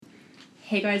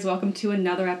Hey guys, welcome to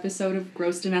another episode of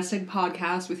Gross Domestic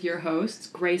Podcast with your hosts,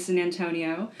 Grace and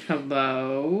Antonio.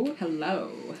 Hello.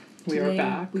 Hello. We are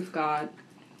back. We've got a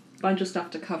bunch of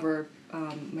stuff to cover.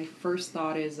 My first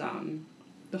thought is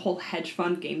the whole hedge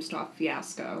fund GameStop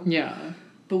fiasco. Yeah.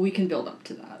 But we can build up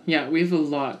to that. Yeah, we have a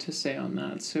lot to say on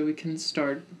that, so we can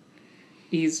start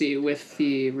easy with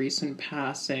the recent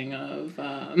passing of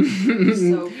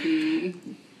Sophie.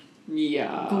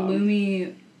 Yeah.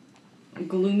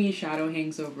 Gloomy shadow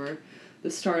hangs over the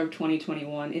start of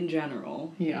 2021 in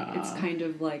general. Yeah. It's kind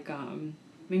of like,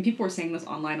 people are saying this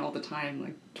online all the time,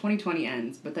 like, 2020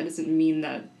 ends, but that doesn't mean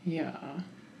that... Yeah.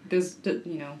 The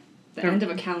end of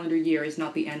a calendar year is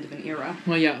not the end of an era.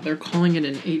 Well, yeah, they're calling it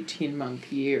an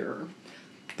 18-month year.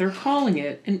 They're calling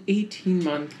it an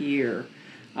 18-month year.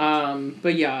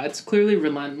 But yeah, it's clearly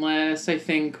relentless, I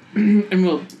think, and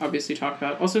we'll obviously talk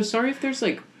about it. Also, sorry if there's,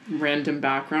 like, random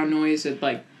background noise.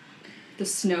 The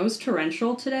snow's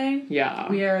torrential today.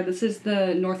 Yeah. This is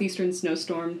the northeastern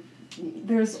snowstorm.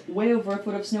 There's way over a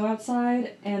foot of snow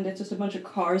outside, and it's just a bunch of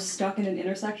cars stuck in an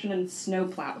intersection and snow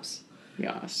plows.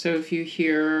 Yeah, so if you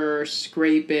hear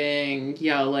scraping,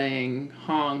 yelling,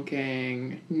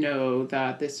 honking, know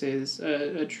that this is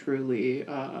a truly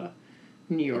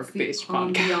New York-based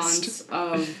podcast. It's the ambiance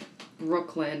of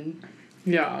Brooklyn.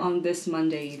 Yeah. On this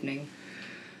Monday evening.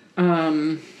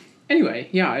 Anyway,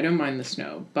 yeah, I don't mind the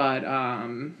snow, but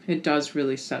it does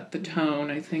really set the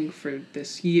tone, I think, for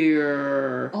this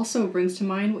year. Also brings to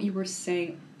mind what you were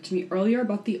saying to me earlier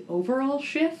about the overall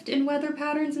shift in weather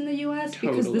patterns in the U.S.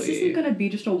 Totally. Because this isn't going to be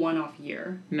just a one-off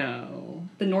year. No.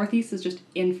 The Northeast is just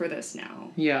in for this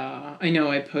now. Yeah, I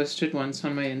know. I posted once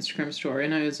on my Instagram story,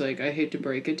 and I was like, I hate to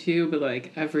break it to you, but,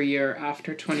 like, every year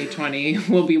after 2020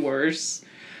 will be worse.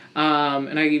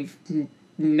 And I've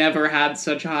never had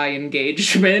such high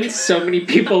engagement. So many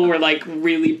people were, like,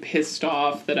 really pissed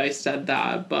off that I said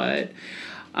that, but,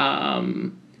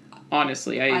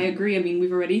 honestly, I agree. I mean,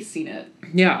 we've already seen it.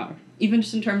 Yeah. Even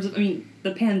just in terms of,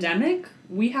 the pandemic,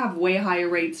 we have way higher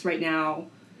rates right now.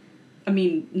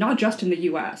 Not just in the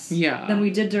U.S. Yeah. Than we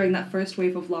did during that first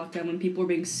wave of lockdown when people were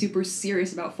being super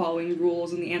serious about following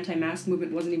rules and the anti-mask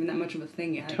movement wasn't even that much of a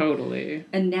thing yet. Totally.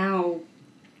 And now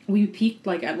we peaked,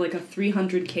 at a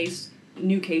 300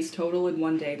 new case total in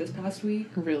one day this past week.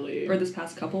 Really? Or this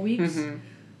past couple weeks. Mm-hmm.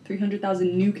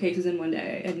 300,000 new cases in one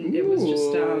day. And it was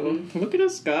just, Look at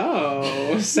us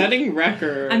go. Setting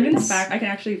records. I'm going to fact check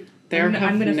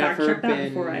that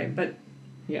before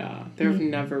Yeah, there have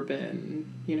never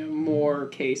been, more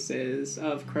cases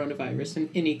of coronavirus in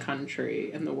any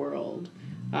country in the world.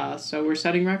 So we're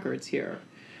setting records here.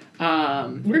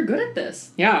 We're good at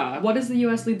this. Yeah. What does the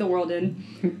U.S. lead the world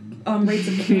in? Rates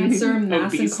of cancer,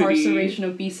 mass incarceration,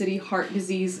 obesity, heart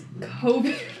disease,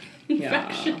 COVID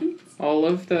infections. Yeah. All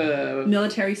of the...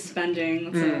 military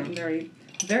spending. That's a very,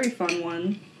 very fun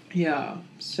one. Yeah,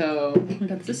 so... Oh my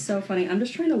God, this is so funny. I'm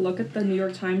just trying to look at the New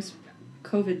York Times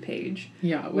COVID page.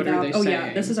 Yeah, what are they saying? Oh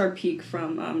yeah, this is our peak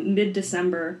from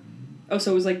mid-December. Oh,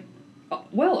 so it was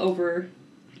well over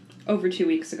 2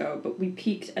 weeks ago, but we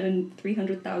peaked at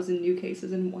 300,000 new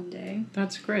cases in one day.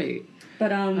 That's great. But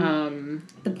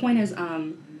the point is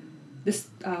this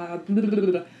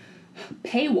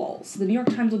paywalls. The New York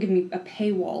Times will give me a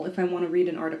paywall if I want to read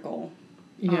an article.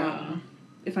 Yeah.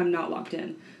 If I'm not logged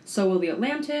in. So will The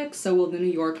Atlantic, so will The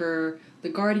New Yorker. The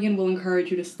Guardian will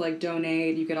encourage you to,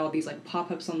 donate. You get all these,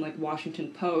 pop-ups on,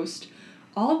 Washington Post.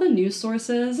 All the news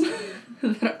sources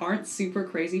that aren't super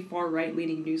crazy far-right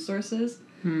leaning news sources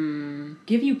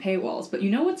give you paywalls. But you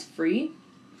know what's free?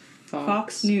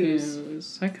 Fox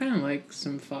News. I kind of like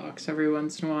some Fox every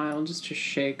once in a while just to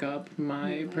shake up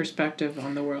my perspective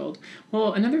on the world.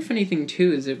 Well, another funny thing,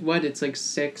 too, is it's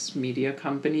 6 media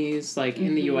companies,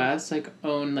 in the U.S.,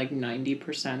 own,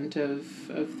 90%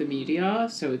 of the media.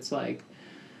 So it's, I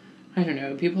don't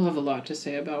know, people have a lot to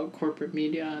say about corporate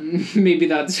media, and maybe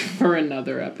that's for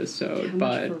another episode. How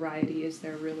much variety is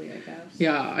there really, I guess?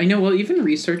 Yeah, I know. Well, even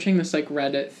researching this,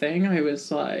 Reddit thing, I was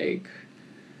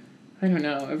I don't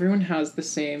know, everyone has the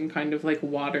same kind of,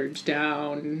 watered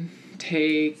down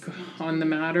take on the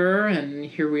matter, and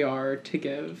here we are to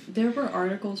give... There were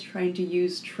articles trying to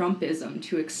use Trumpism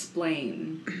to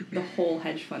explain the whole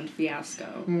hedge fund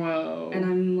fiasco. Whoa. And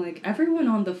I'm everyone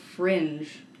on the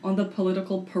fringe, on the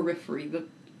political periphery, the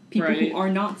people who are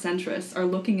not centrists are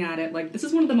looking at it this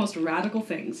is one of the most radical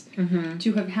things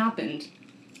to have happened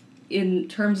in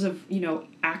terms of,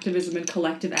 activism and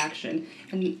collective action.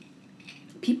 And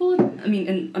people,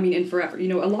 in forever,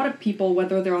 a lot of people,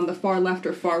 whether they're on the far left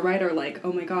or far right, are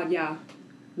oh my God, yeah,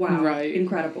 wow,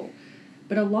 incredible.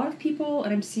 But a lot of people,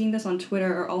 and I'm seeing this on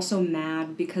Twitter, are also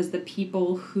mad because the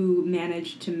people who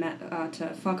managed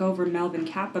to fuck over Melvin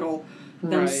Capital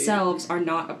themselves are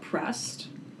not oppressed.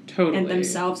 Totally. And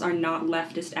themselves are not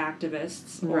leftist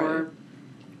activists or,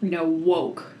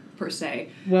 woke, per se.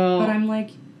 Well... But I'm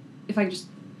like,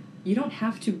 you don't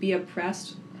have to be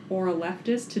oppressed or a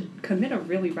leftist to commit a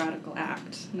really radical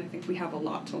act. And I think we have a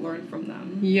lot to learn from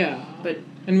them. Yeah.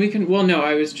 And we can... Well, no,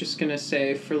 I was just going to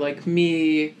say, for,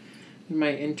 me...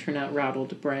 my internet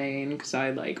rattled brain, because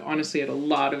I honestly had a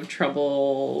lot of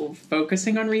trouble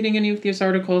focusing on reading any of these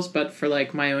articles, but for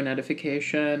my own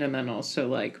edification, and then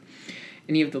also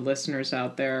any of the listeners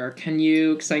out there, can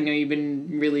you, because I know you've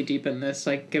been really deep in this,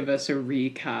 give us a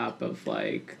recap of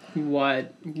what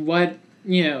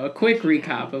a quick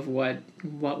recap of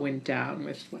what went down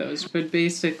with those. But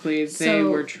basically they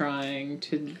were trying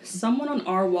to... Someone on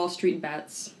our Wall Street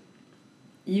Bets,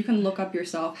 you can look up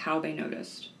yourself how they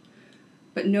noticed.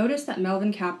 But notice that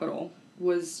Melvin Capital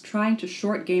was trying to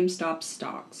short GameStop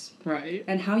stocks. Right.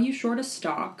 And how you short a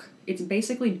stock, it's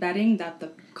basically betting that the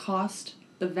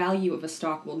value of a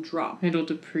stock will drop. It'll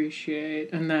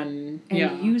depreciate, and then,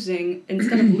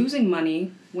 instead of losing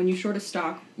money, when you short a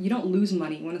stock, you don't lose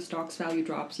money when a stock's value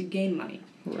drops, you gain money.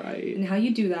 Right. And how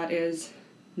you do that is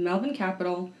Melvin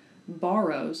Capital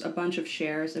borrows a bunch of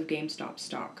shares of GameStop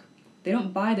stock. They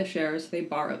don't buy the shares, they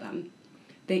borrow them.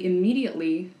 They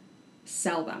immediately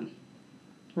sell them.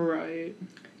 Right.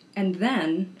 And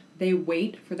then they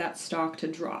wait for that stock to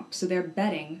drop. So they're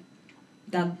betting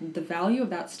that the value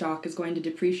of that stock is going to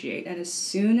depreciate. And as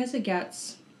soon as it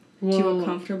gets to a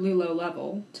comfortably low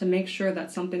level, to make sure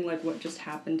that something like what just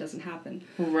happened doesn't happen,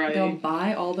 they'll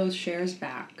buy all those shares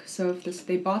back. So if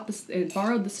they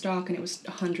borrowed the stock and it was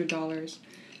 $100,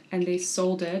 and they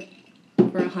sold it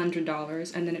for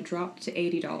 $100, and then it dropped to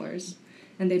 $80,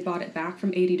 and they bought it back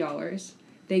from $80,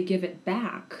 they give it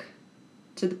back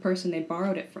to the person they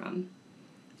borrowed it from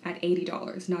at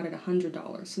 $80, not at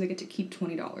 $100. So they get to keep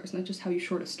 $20. And that's just how you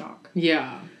short a stock.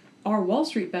 Yeah. Our Wall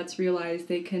Street Bets realize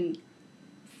they can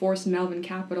force Melvin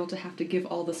Capital to have to give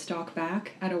all the stock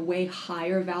back at a way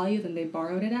higher value than they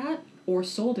borrowed it at or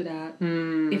sold it at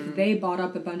if they bought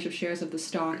up a bunch of shares of the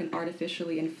stock and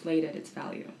artificially inflated its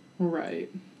value. Right.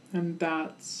 And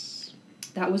that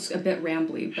was a bit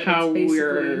rambly, but how it's basically...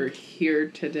 we're here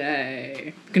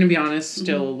today. I'm gonna be honest,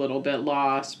 still a little bit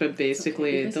lost, but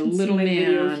basically the little man...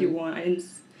 Video if you want. I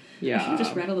should have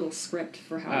just read a little script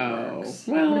for how it works.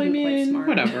 Well, I mean,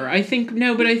 whatever. I think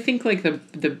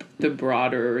the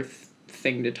broader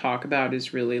thing to talk about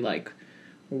is really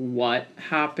what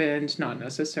happened, not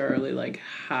necessarily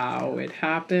how it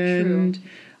happened. True.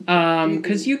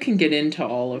 Because you can get into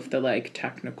all of the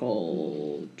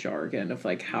technical jargon of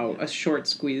how a short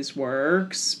squeeze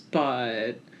works,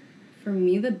 but for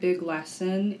me the big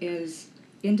lesson is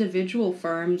individual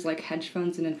firms like hedge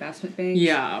funds and investment banks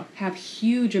have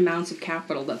huge amounts of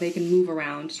capital that they can move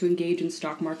around to engage in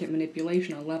stock market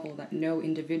manipulation on a level that no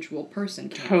individual person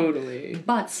can. Totally.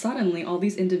 But suddenly all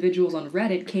these individuals on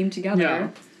Reddit came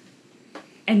together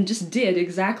and just did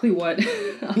exactly what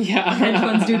hedge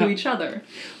funds do to each other.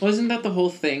 Wasn't that the whole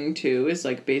thing too? Is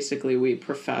basically we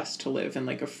profess to live in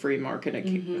a free market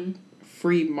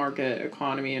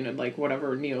economy and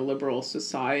whatever neoliberal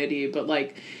society, but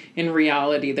in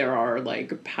reality there are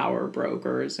power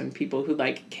brokers and people who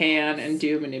can and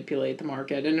do manipulate the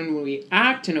market, and when we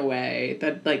act in a way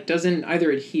that doesn't either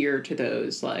adhere to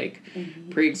those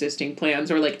pre-existing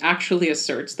plans or actually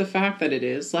asserts the fact that it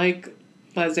is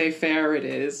laissez-faire, it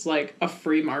is a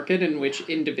free market in which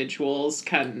individuals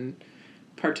can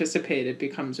participate, it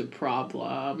becomes a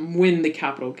problem when the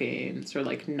capital gains are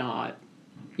not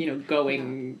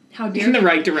going in the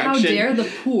right direction. How dare the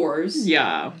poors?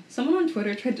 Yeah. Someone on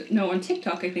Twitter on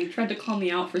TikTok, I think, tried to call me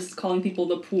out for calling people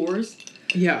the poors.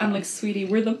 Yeah. I'm like, sweetie,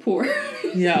 we're the poor.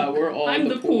 Yeah, we're all I'm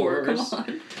the poor. Come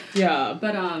on. Yeah.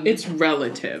 But it's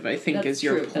relative, I think, is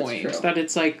your point. That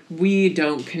it's we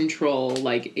don't control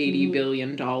 $80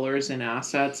 billion in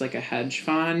assets like a hedge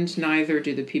fund. Neither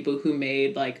do the people who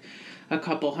made a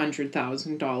couple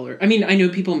 $100,000. I mean, I know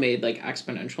people made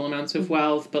exponential amounts of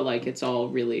wealth, but it's all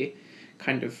really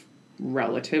kind of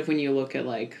relative when you look at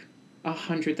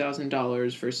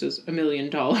 $100,000 versus $1 million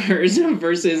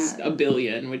versus $1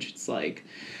 billion, which it's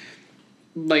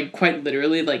quite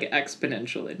literally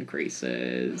exponential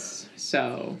increases.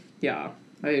 So yeah,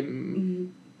 I hear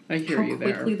you there. How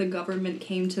quickly the government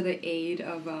came to the aid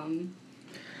of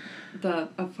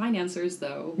financiers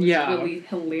though was really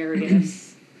hilarious.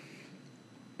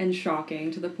 And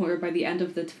shocking to the point where by the end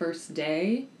of the first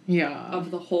day of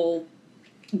the whole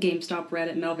GameStop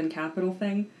Reddit Melvin Capital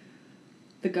thing,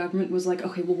 the government was like,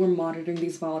 okay, well, we're monitoring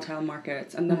these volatile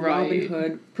markets, and then Right.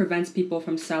 Robinhood prevents people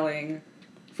from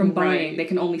from buying. Right. They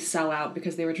can only sell out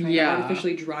because they were trying to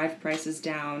artificially drive prices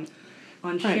down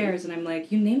on shares, and I'm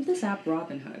like, you named this app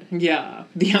Robinhood. Yeah.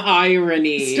 The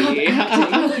irony.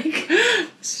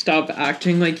 Stop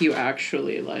acting like you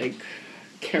actually, like,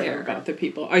 care about the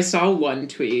people. I saw one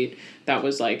tweet that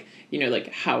was like, you know,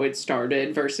 like how it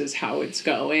started versus how it's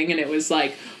going, and it was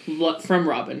like from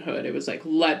Robinhood. It was like,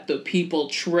 let the people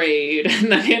trade,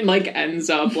 and then it like ends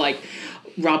up like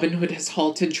Robinhood has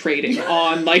halted trading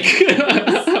on like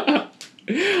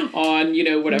on, you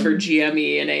know, whatever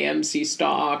GME and AMC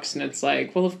stocks, and it's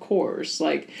like, well, of course.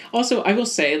 Like, also, I will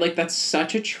say, like, that's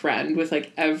such a trend with,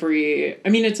 like, I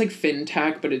mean, it's, like,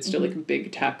 fintech, but it's still, like, a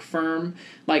big tech firm,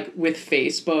 like, with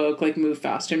Facebook, like, move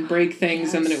fast and break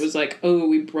things, and then it was like, oh,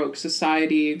 we broke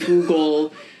society,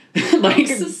 Google... like,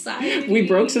 we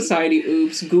broke society,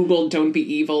 oops, Google, don't be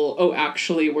evil, oh,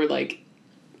 actually, we're, like,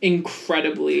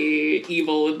 incredibly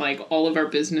evil, and, like, all of our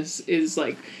business is,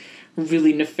 like...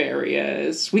 really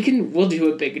nefarious. We'll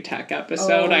do a big tech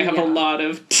episode. I have a lot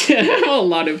of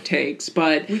takes,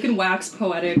 but we can wax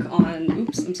poetic on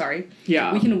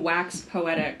Yeah. We can wax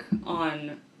poetic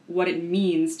on what it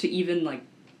means to even like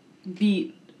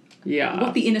be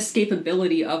what the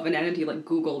inescapability of an entity like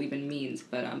Google even means,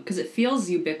 but because it feels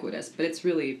ubiquitous, but it's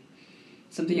really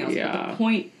something else. Yeah. But the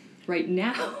point right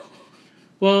now.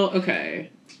 Well,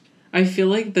 okay. I feel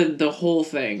like the whole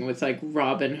thing with, like,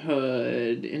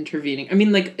 Robinhood intervening... I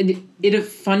mean, like, it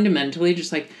fundamentally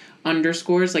just, like,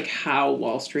 underscores, like, how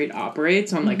Wall Street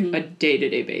operates on, like, a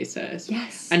day-to-day basis.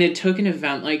 Yes. And it took an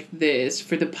event like this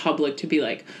for the public to be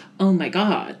like, oh, my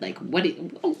God, like, what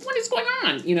is going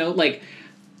on? You know, like...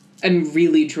 And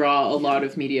really draw a lot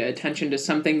of media attention to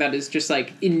something that is just,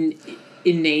 like, not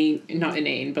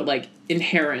inane, but, like,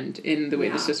 inherent in the way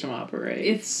the system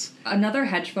operates. If another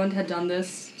hedge fund had done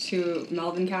this to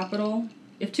Melvin Capital,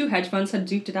 if two hedge funds had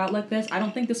duked it out like this, I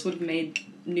don't think this would have made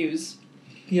news.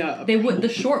 Yeah. The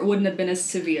short wouldn't have been as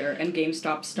severe, and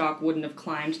GameStop stock wouldn't have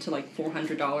climbed to like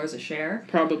 $400 a share.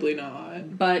 Probably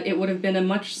not. But it would have been a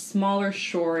much smaller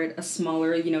short, a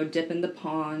smaller, you know, dip in the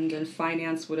pond, and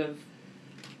finance would have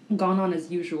gone on as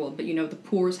usual. But, you know, the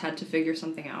poors had to figure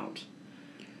something out.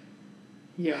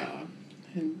 Yeah.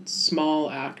 And small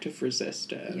act of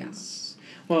resistance. Yeah.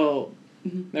 Well,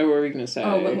 what were we going to say?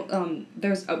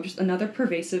 There's just another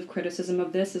pervasive criticism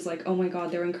of this is like, oh my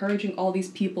God, they're encouraging all these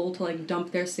people to like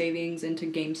dump their savings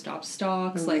into GameStop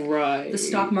stocks. Like, the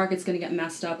stock market's going to get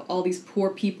messed up. All these poor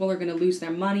people are going to lose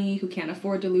their money who can't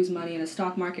afford to lose money in a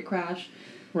stock market crash.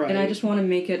 Right. And I just want to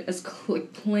make it as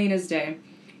plain as day.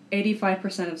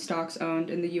 85% of stocks owned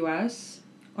in the U.S.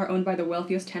 are owned by the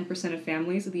wealthiest 10% of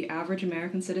families. The average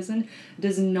American citizen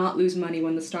does not lose money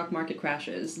when the stock market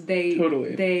crashes.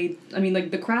 I mean, like,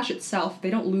 the crash itself, they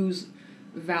don't lose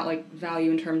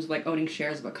value in terms of, like, owning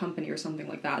shares of a company or something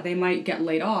like that. They might get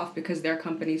laid off because their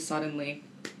company suddenly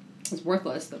is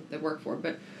worthless that they work for,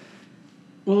 but...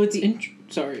 Well, it's...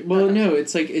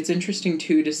 it's, like, it's interesting,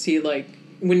 too, to see, like,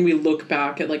 when we look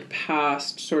back at, like,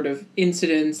 past sort of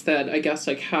incidents that, I guess,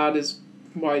 like, had as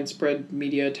widespread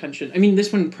media attention. I mean,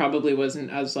 this one probably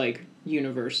wasn't as, like,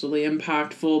 universally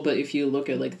impactful, but if you look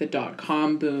at, like, the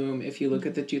dot-com boom, if you look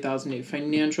at the 2008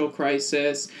 financial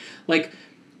crisis, like,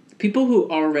 people who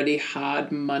already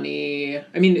had money...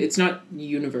 I mean, it's not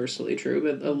universally true,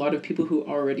 but a lot of people who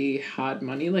already had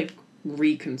money, like,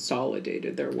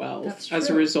 reconsolidated their wealth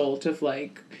as a result of,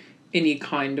 like, any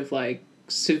kind of, like,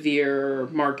 severe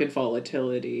market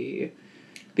volatility.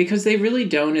 Because they really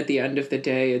don't, at the end of the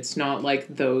day. It's not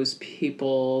like those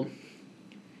people...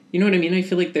 You know what I mean? I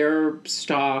feel like their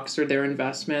stocks or their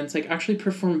investments, like, actually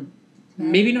perform...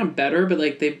 Maybe not better, but,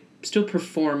 like, they still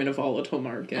perform in a volatile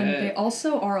market. And they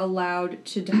also are allowed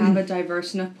to have a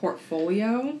diverse enough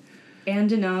portfolio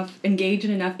and engage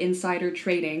in enough insider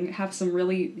trading, have some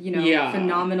really, you know,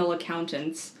 phenomenal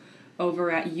accountants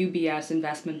over at UBS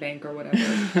Investment Bank or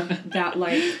whatever, that,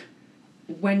 like,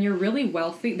 when you're really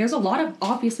wealthy, there's a lot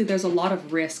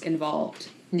of risk involved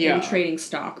in trading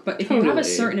stock. But if you have a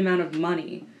certain amount of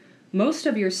money, most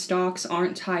of your stocks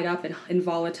aren't tied up in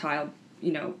volatile,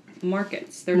 you know,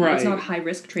 markets. It's not high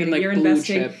risk trading. Like you're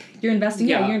investing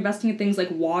in things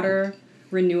like water,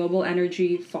 renewable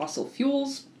energy, fossil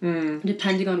fuels.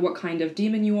 Depending on what kind of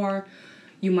demon you are.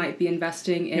 You might be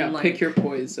investing in, like... pick your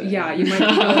poison. Yeah, you might be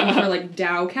going for, like,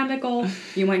 Dow Chemical.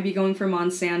 You might be going for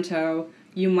Monsanto.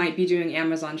 You might be doing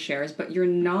Amazon shares. But you're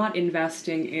not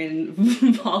investing in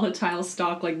volatile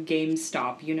stock like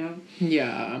GameStop, you know?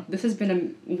 Yeah. This has been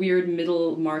a weird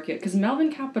middle market. Because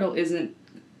Melvin Capital isn't...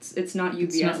 It's not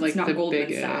UBS. It's not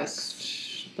Goldman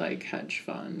Sachs. like hedge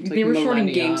fund. Like they were shorting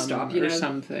Millennium GameStop, you know, or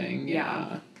something.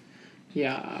 Yeah.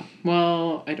 Yeah.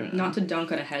 Well, I don't know. Not to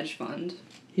dunk on a hedge fund.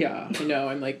 Yeah, I know.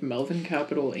 I'm like, Melvin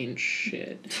Capital ain't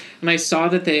shit. And I saw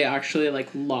that they actually like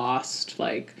lost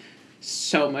like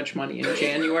so much money in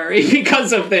January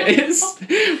because of this,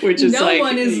 which is no like,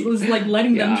 one is like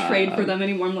letting them yeah. trade for them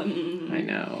anymore. I'm like, I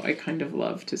know. I kind of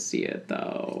love to see it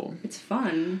though. It's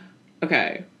fun.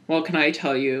 Okay. Well, can I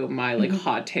tell you my like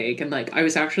hot take? And like, I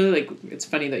was actually like, it's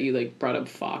funny that you like brought up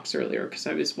Fox earlier because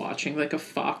I was watching like a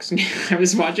Fox.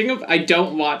 I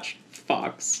don't watch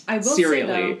Fox. I will serially.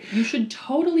 say though, you should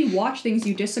totally watch things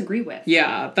you disagree with.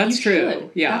 Yeah, that's true.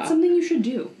 Should. Yeah, that's something you should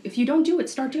do. If you don't do it,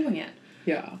 start doing it.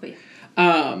 Yeah. But yeah.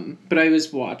 But I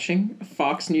was watching a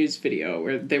Fox News video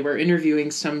where they were interviewing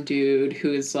some dude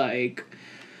who is like,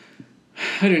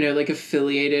 I don't know, like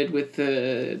affiliated with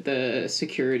the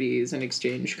Securities and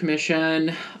Exchange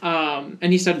Commission.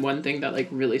 And he said one thing that like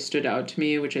really stood out to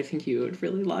me, which I think you would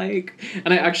really like.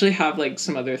 And I actually have like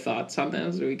some other thoughts on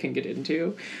this that we can get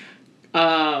into.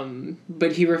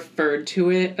 But he referred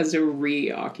to it as a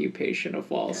reoccupation of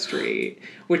Wall Street,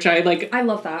 which I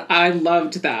love that. I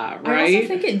loved that, right? I also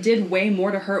think it did way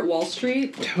more to hurt Wall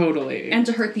Street. Totally. And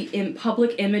to hurt the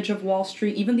public image of Wall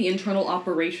Street, even the internal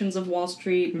operations of Wall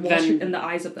Street, Street in the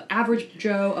eyes of the average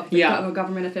Joe, of the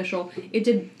government official. It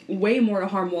did way more to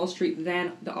harm Wall Street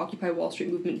than the Occupy Wall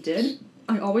Street movement did.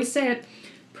 I always say it.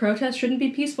 Protests shouldn't be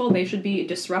peaceful. They should be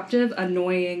disruptive,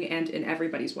 annoying, and in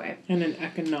everybody's way. And an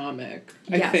economic.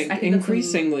 Yes, I think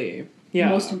increasingly. The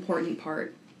most important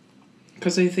part.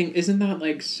 Because I think, isn't that,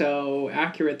 like, so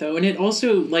accurate, though? And it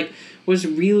also, like, was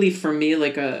really, for me,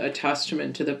 like, a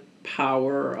testament to the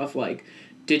power of, like,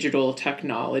 digital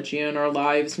technology in our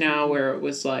lives now, where it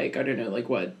was, like, I don't know, like,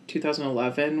 what,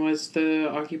 2011 was the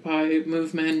Occupy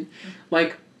movement?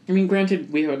 Like, I mean,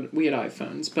 granted, we had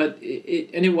iPhones, but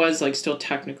it was, like, still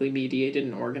technically mediated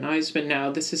and organized, but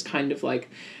now this is kind of, like,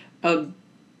 a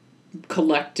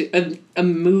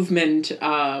movement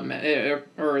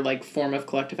or like form of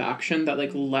collective action that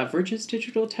like leverages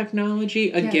digital technology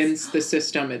against the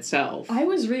system itself. I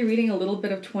was rereading a little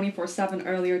bit of 24/7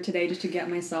 earlier today just to get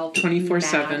myself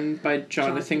 24/7 by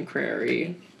Jonathan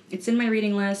Crary. It's in my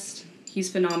reading list. He's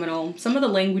phenomenal. Some of the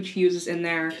language he uses in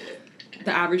there,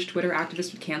 the average Twitter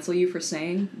activist would cancel you for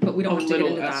saying, but we don't have to get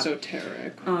into that. A little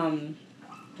esoteric.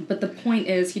 But the point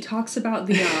is, he talks about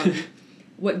the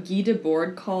what Guy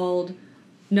Debord called...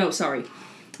 No, sorry.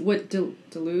 What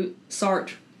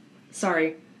Sartre.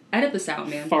 Sorry. Edit this out,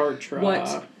 man. Fartre.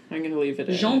 What I'm going to leave it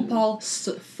in. Jean-Paul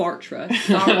Sartre,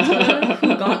 who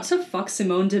got to fuck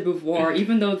Simone de Beauvoir,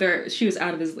 even though she was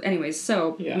out of his... Anyways,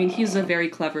 so, I mean, he's a very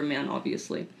clever man,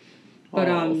 obviously. But,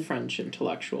 all French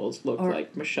intellectuals look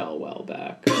like Michelle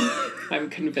Houellebecq. I'm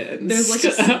convinced.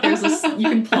 There's a you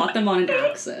can plot them on an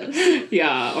axis.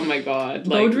 Yeah, oh my god.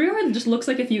 Baudrillard just looks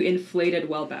like if you inflated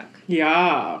Houellebecq.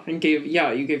 Yeah, and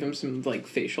you gave him some, like,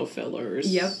 facial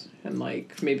fillers. Yep. And,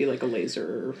 like, maybe, like, a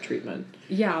laser treatment.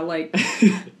 Yeah, like...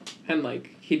 And,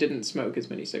 like, he didn't smoke as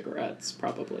many cigarettes,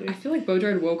 probably. I feel like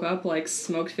Baudrillard woke up, like,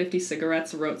 smoked 50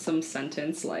 cigarettes, wrote some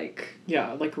sentence, like...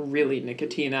 Yeah, like, really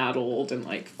nicotine-addled and,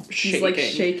 like, shaking. He's, like,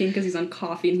 shaking because he's on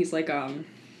coffee, and he's like,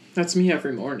 That's me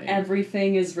every morning.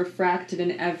 Everything is refracted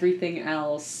in everything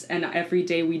else, and every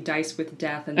day we dice with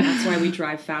death, and that's why we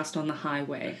drive fast on the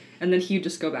highway. And then he'd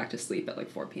just go back to sleep at, like,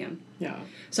 4 p.m. Yeah.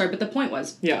 Sorry, but the point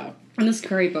was... Yeah. In this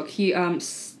Curry book, he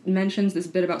mentions this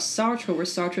bit about Sartre, where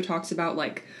Sartre talks about,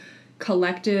 like,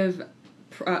 collective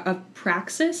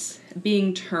praxis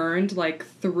being turned, like,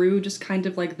 through just kind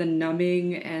of, like, the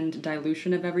numbing and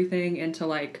dilution of everything into,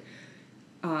 like,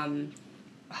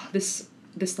 this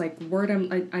like, word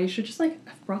I should just, like,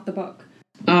 have brought the book.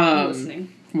 I'm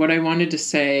listening. What I wanted to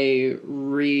say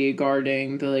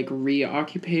regarding the, like,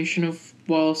 reoccupation of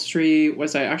Wall Street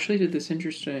was I actually did this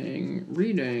interesting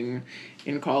reading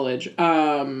in college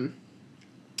by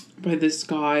this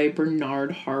guy,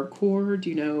 Bernard Harcourt. Do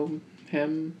you know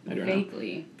him? I don't know.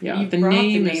 Vaguely. Yeah, the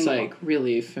name is, like,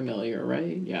 really familiar,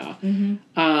 right? Yeah. Mm-hmm.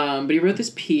 But he wrote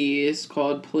this piece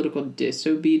called Political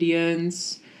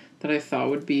Disobedience that I thought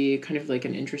would be kind of, like,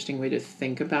 an interesting way to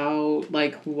think about,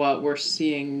 like, what we're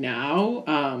seeing now.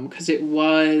 Because it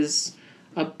was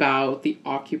about the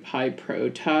Occupy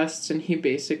protests, and he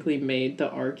basically made the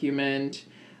argument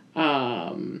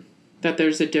that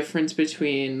there's a difference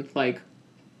between, like,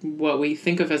 what we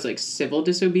think of as, like, civil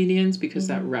disobedience, because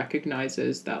that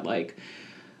recognizes that, like,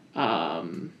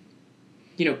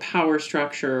 power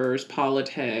structures,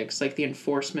 politics, like, the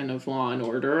enforcement of law and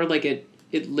order, like, it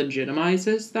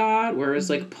legitimizes that, whereas,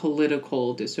 like,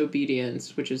 political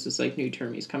disobedience, which is this, like, new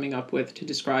term he's coming up with to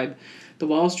describe the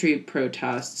Wall Street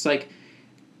protests, like,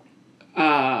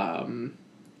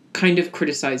 kind of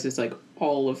criticizes like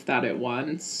all of that at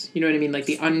once. You know what I mean? Like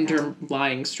the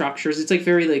underlying structures. It's like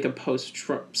very like a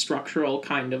post-structural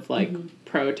kind of like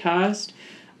protest.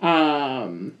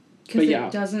 Because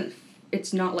it doesn't.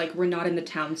 It's not like we're not in the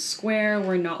town square.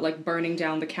 We're not like burning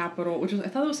down the Capitol, which was, I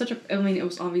thought it was such a. I mean, it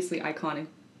was obviously iconic.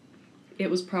 It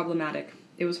was problematic.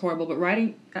 It was horrible. But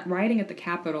rioting at the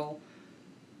Capitol,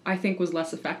 I think, was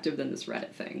less effective than this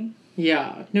Reddit thing.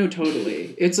 Yeah, no,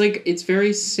 totally. It's like, it's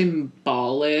very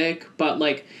symbolic, but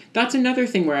like, that's another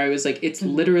thing where I was like, it's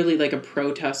literally like a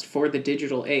protest for the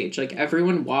digital age. Like,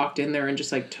 everyone walked in there and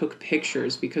just like took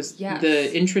pictures because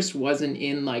the interest wasn't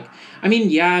in like, I mean,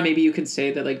 yeah, maybe you could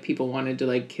say that like people wanted to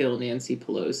like kill Nancy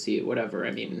Pelosi, whatever.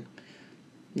 I mean,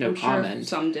 no comment. Sure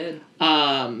some did.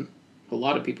 A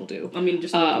lot of people do. I mean,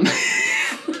 just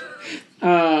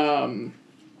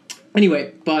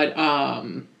anyway, but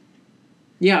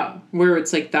yeah, where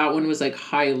it's like that one was like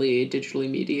highly digitally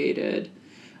mediated,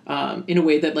 in a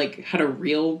way that like had a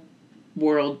real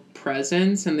world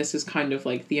presence, and this is kind of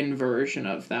like the inversion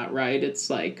of that, right? It's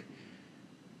like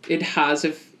it has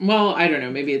well, I don't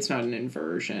know, maybe it's not an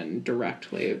inversion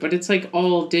directly, but it's like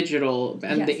all digital,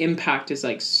 and the impact is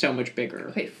like so much bigger.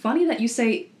 Okay, funny that you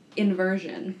say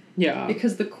inversion. Yeah.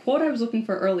 Because the quote I was looking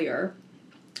for earlier,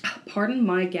 pardon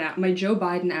my Joe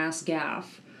Biden-ass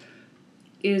gaffe,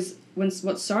 is when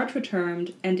what Sartre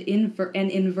termed an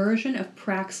inversion of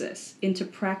praxis into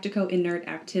practical inert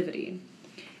activity.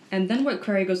 And then what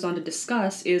Crary goes on to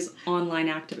discuss is online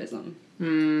activism.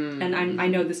 And I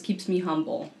know this keeps me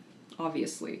humble,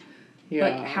 obviously. Yeah.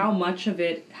 But how much of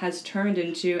it has turned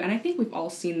into, and I think we've all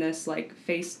seen this like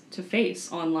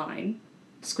face-to-face online,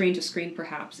 screen-to-screen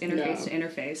perhaps, interface to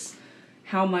interface,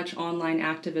 how much online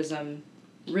activism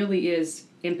really is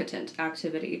impotent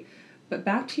activity. But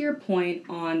back to your point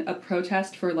on a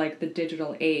protest for, like, the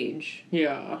digital age.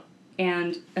 Yeah.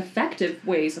 And effective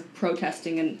ways of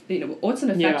protesting, and, you know, what's an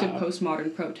effective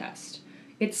postmodern protest?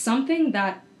 It's something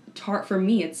that, for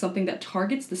me, it's something that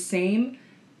targets the same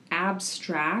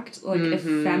abstract, like,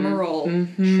 ephemeral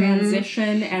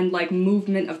transition and, like,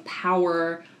 movement of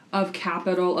power, of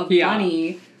capital, of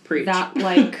money. Preach. That,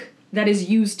 like, that is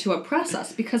used to oppress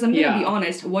us. Because I'm going to be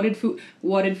honest, what did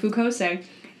Foucault say?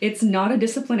 It's not a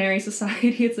disciplinary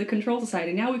society, it's a control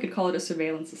society. Now we could call it a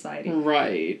surveillance society.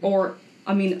 Right. Or,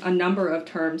 I mean, a number of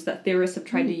terms that theorists have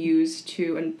tried to use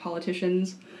to, and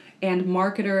politicians, and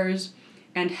marketers,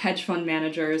 and hedge fund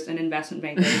managers, and investment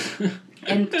bankers,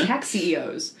 and tech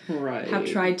CEOs have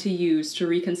tried to use to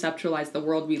reconceptualize the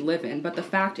world we live in. But the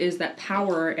fact is that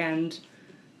power and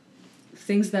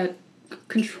things that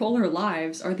control our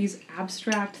lives are these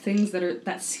abstract things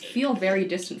that feel very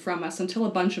distant from us until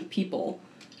a bunch of people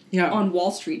on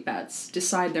Wall Street bets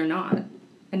decide they're not.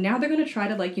 And now they're going to try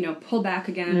to, like, you know, pull back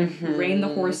again, rein the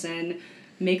horse in,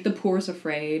 make the poors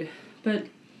afraid. But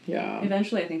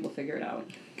eventually I think we'll figure it out.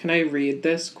 Can I read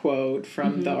this quote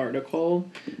from the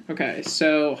article? Okay,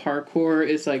 so Harcourt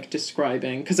is, like,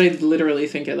 describing, because I literally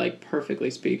think it, like, perfectly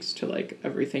speaks to, like,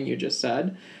 everything you just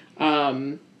said.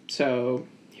 So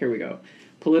here we go.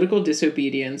 Political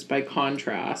disobedience, by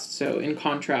contrast, so in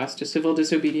contrast to civil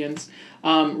disobedience,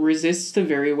 resists the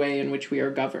very way in which we are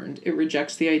governed. It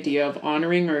rejects the idea of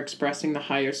honoring or expressing the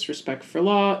highest respect for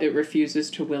law. It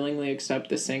refuses to willingly accept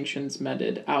the sanctions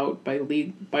meted out by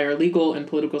our legal and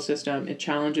political system. It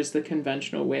challenges the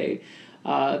conventional way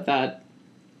that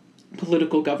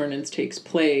political governance takes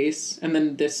place. And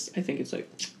then this, I think it's like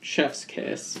chef's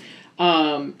kiss.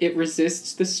 It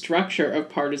resists the structure of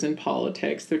partisan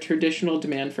politics, the traditional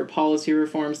demand for policy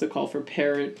reforms, the call for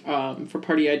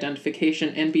party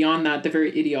identification, and beyond that, the very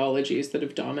ideologies that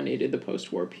have dominated the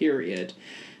post-war period.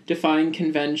 Defying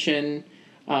convention,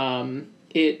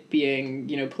 it being,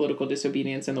 you know, political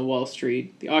disobedience and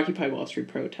the Occupy Wall Street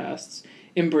protests,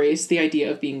 embraced the idea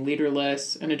of being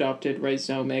leaderless and adopted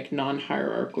rhizomic,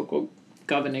 non-hierarchical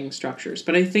governing structures.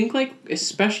 But I think, like,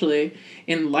 especially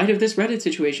in light of this Reddit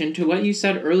situation, to what you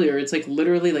said earlier, it's like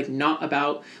literally like not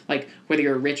about like whether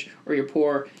you're rich or you're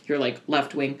poor, you're like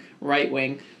left wing, right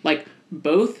wing, like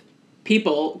both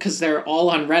people, because they're all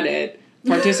on Reddit,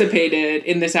 participated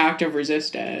in this act of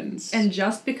resistance. And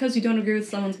just because you don't agree with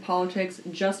someone's politics,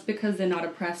 just because they're not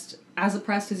oppressed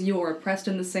as you, or oppressed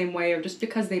in the same way, or just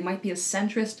because they might be a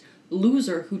centrist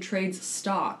loser who trades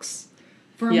stocks.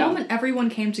 For a moment, everyone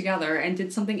came together and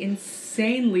did something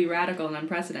insanely radical and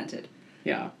unprecedented.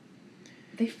 Yeah.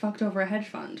 They fucked over a hedge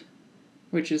fund.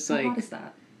 Which is How hot is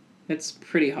that? It's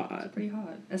pretty hot. It's pretty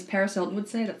hot. As Paris Hilton would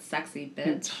say, that's sexy, bitch.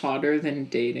 It's hotter than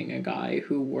dating a guy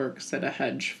who works at a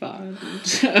hedge fund.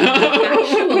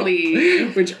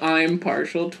 Actually. Which I'm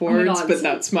partial towards, but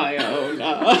that's my own,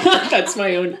 that's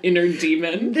my own inner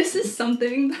demon. This is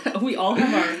something that we all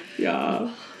have our...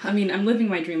 Yeah. I mean, I'm living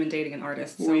my dream and dating an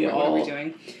artist, so what are we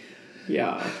doing?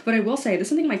 Yeah. But I will say, this is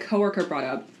something my coworker brought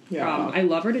up. Yeah. I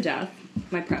love her to death.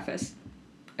 My preface.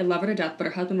 I love her to death, but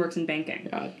her husband works in banking.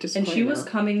 Yeah, disclaimer. And she was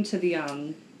coming to the,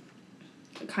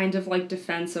 kind of, like,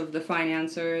 defense of the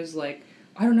financiers, like,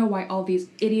 I don't know why all these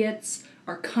idiots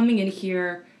are coming in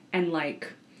here and,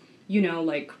 like, you know,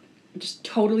 like, just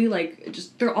totally, like,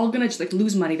 just, they're all gonna just, like,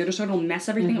 lose money. They're just gonna mess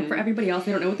everything up for everybody else.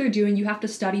 They don't know what they're doing. You have to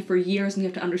study for years, and you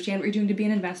have to understand what you're doing to be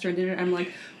an investor. And I'm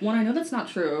like, one, I know that's not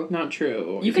true. Not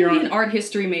true. You can be an art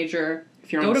history major,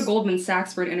 go to Goldman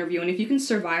Sachs for an interview, and if you can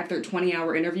survive their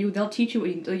 20-hour interview, they'll teach you what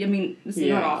you... I mean, this is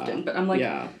not often, but I'm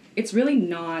like, it's really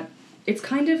not... It's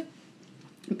kind of...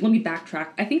 Let me backtrack.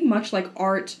 I think much like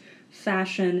art,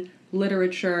 fashion,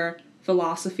 literature,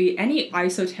 philosophy, any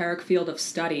esoteric field of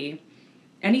study...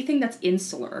 Anything that's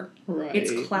insular,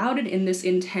 it's clouded in this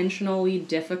intentionally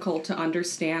difficult to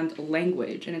understand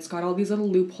language, and it's got all these little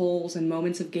loopholes and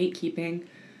moments of gatekeeping.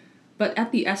 But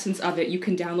at the essence of it, you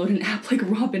can download an app like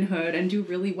Robinhood and do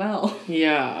really well.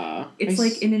 Yeah. It's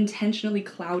like an intentionally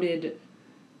clouded,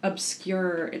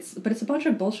 obscure, but it's a bunch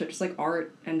of bullshit, just like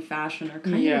art and fashion are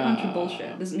kind of a bunch of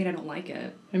bullshit. Doesn't mean I don't like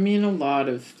it. I mean, a lot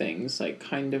of things, like,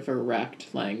 kind of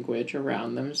erect language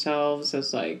around themselves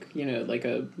as, like, you know, like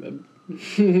a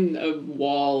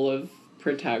wall of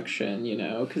protection, you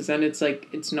know, because then it's like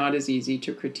it's not as easy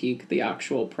to critique the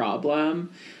actual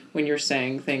problem when you're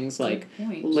saying things like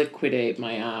liquidate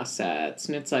my assets,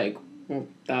 and it's like, well,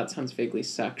 that sounds vaguely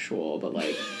sexual, but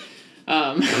like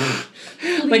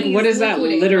like what does that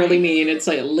literally mean? It's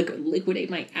like liquidate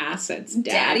my assets,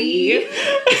 daddy.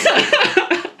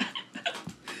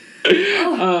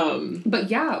 But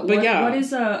what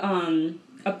is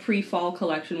a pre-fall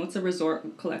collection? What's a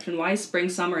resort collection? Why is spring,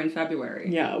 summer, and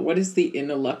February? Yeah, what is the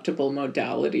ineluctable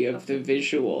modality of the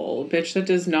visual? Bitch,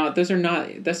 that's not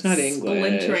English.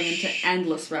 Splintering into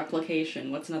endless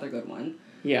replication. What's another good one?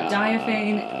 Yeah.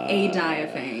 Diaphane,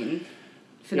 adiaphane.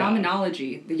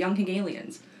 Phenomenology, the young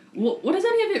Hegelians. What does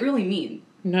any of it really mean?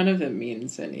 None of it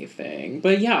means anything.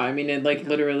 But yeah, I mean, it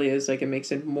literally is it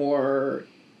makes it more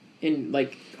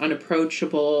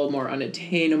unapproachable, more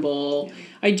unattainable.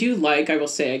 Yeah. I will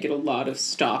say I get a lot of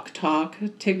stock talk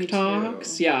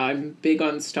TikToks. Yeah, I'm big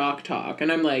on stock talk.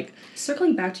 And I'm like...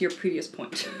 Circling back to your previous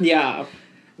point. Yeah.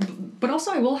 But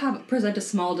also I will present a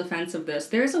small defense of this.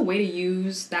 There's a way to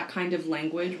use that kind of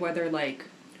language, whether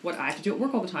what I have to do at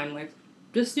work all the time,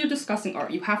 just you're discussing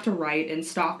art. You have to write and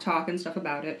stock talk and stuff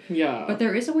about it. Yeah. But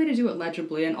there is a way to do it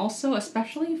legibly, and also,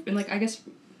 especially in I guess...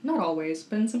 Not always,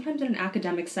 but sometimes in an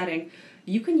academic setting,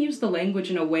 you can use the language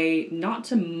in a way not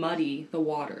to muddy the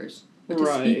waters, but to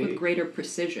speak with greater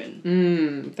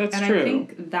precision. That's true. And I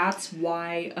think that's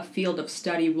why a field of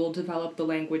study will develop the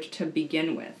language to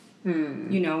begin with.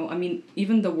 You know, I mean,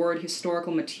 even the word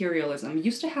historical materialism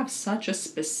used to have such a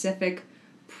specific,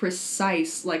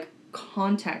 precise,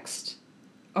 context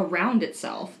around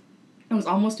itself. It was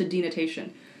almost a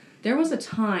denotation. There was a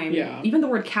time, even the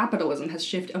word capitalism has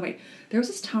shifted. Oh, wait. There was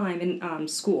this time in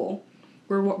school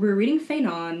where we were reading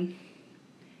Fanon,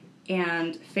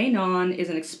 and Fanon is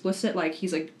an explicit,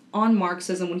 he's, on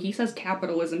Marxism. When he says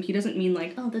capitalism, he doesn't mean,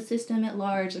 the system at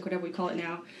large, whatever we call it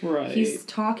now. Right. He's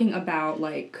talking about,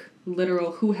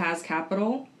 literal who has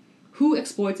capital, who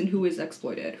exploits and who is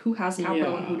exploited, who has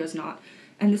capital and who does not.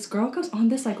 And this girl goes on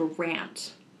this,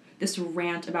 rant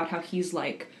about how he's,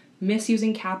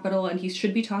 misusing capital, and he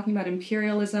should be talking about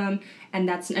imperialism,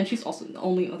 and she's also the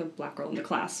only other black girl in the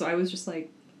class, so I was just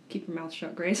keep your mouth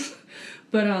shut, Grace.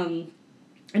 But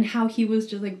and how he was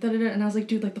just da-da-da, and I was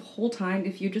dude, the whole time,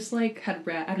 if you just had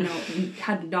read, I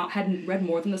don't know, hadn't read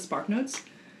more than the Spark Notes,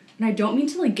 and I don't mean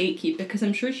to gatekeep, because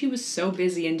I'm sure she was so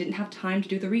busy and didn't have time to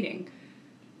do the reading.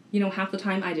 You know, half the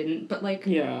time I didn't, but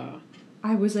yeah.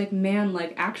 I was man,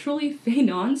 actually,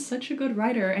 Fanon's such a good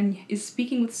writer and is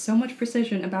speaking with so much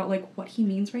precision about, what he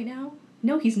means right now.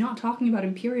 No, he's not talking about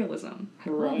imperialism.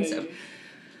 Right.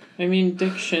 I mean,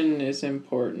 diction is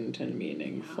important and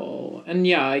meaningful. And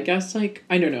yeah, I guess, I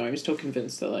don't know, I'm still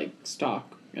convinced that,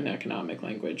 stock and economic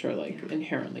language are,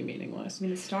 inherently meaningless. I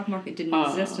mean, the stock market didn't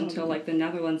exist until, the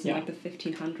Netherlands in, the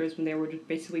 1500s when they were just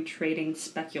basically trading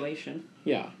speculation.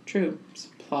 Yeah, true.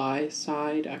 Supply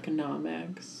side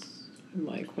economics.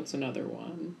 What's another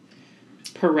one?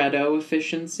 Pareto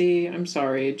efficiency. I'm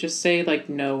sorry. Just say,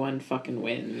 no one fucking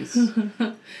wins.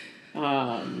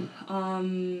 Keynes.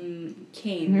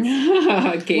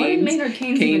 What did Maynard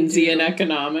Keynes even do? Keynesian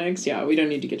economics. Yeah, we don't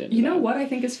need to get into that. You know what I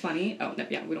think is funny? Oh, no,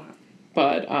 yeah, we don't have.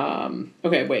 But,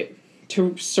 okay, wait.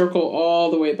 To circle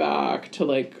all the way back to,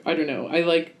 like, I don't know.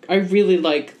 I really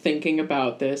like thinking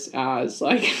about this as,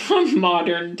 like, a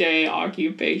modern day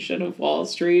occupation of Wall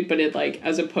Street, but it, like,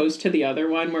 as opposed to the other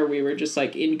one where we were just,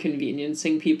 like,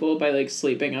 inconveniencing people by, like,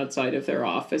 sleeping outside of their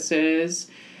offices,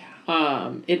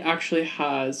 it actually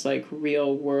has, like,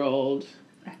 real world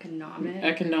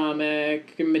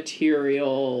economic,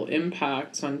 material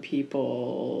impacts on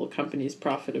people, companies'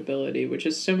 profitability, which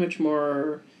is so much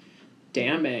more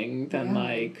damning than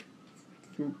like,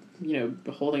 you know,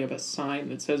 holding up a sign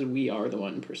that says we are the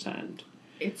 1%.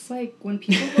 It's like when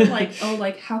people were like, oh,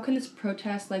 like, how can this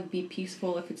protest, like, be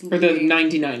peaceful if it's looting? Or the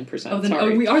 99%,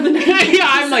 sorry. Oh, we are the 99%. Yeah,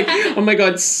 I'm like, oh my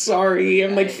god, sorry.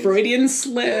 I'm like, Freudian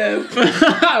slip.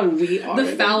 We are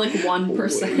the phallic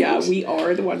 1%. Yeah, we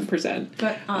are the 1%.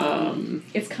 But,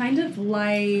 it's kind of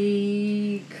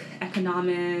like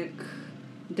economic...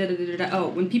 Oh,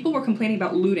 when people were complaining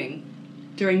about looting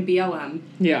during BLM...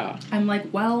 Yeah. I'm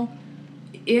like, well...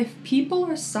 If people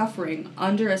are suffering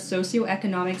under a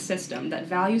socioeconomic system that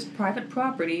values private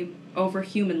property over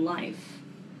human life,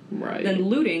 right, then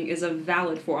looting is a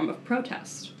valid form of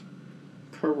protest.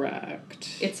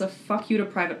 Correct. It's a fuck you to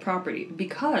private property.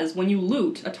 Because when you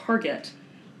loot a Target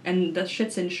and the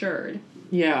shit's insured,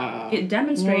 it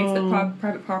demonstrates that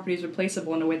private property is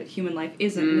replaceable in a way that human life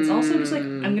isn't. And it's also just like,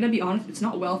 I'm going to be honest, it's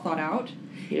not well thought out.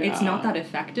 Yeah. It's not that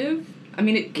effective. I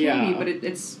mean, it can be, but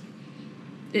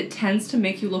it tends to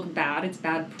make you look bad. It's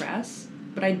bad press.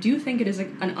 But I do think it is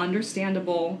an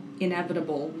understandable,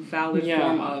 inevitable, valid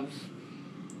form of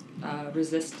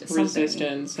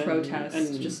resistance and protest,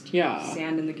 and just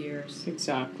sand in the gears.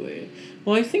 Exactly.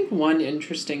 Well, I think one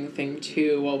interesting thing,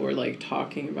 too, while we're, like,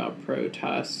 talking about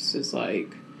protests is,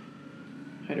 like,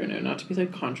 I don't know, not to be,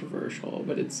 like, controversial,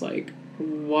 but it's, like,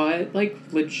 what, like,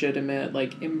 legitimate,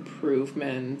 like,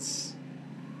 improvements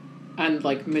and,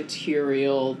 like,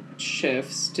 material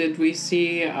shifts did we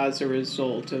see as a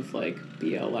result of, like,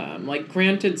 BLM? Like,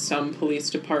 granted, some police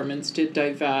departments did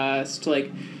divest, like,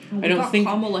 I don't think...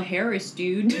 Kamala Harris,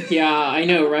 dude. Yeah, I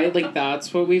know, right? Like,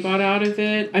 that's what we got out of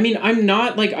it. I mean,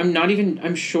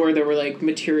 I'm sure there were, like,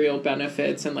 material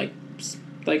benefits and, like,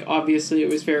 obviously it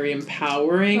was very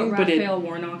empowering. But Raphael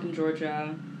Warnock in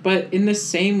Georgia... But in the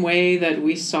same way that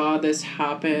we saw this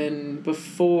happen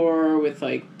before with,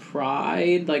 like,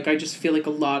 Pride, like, I just feel like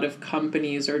a lot of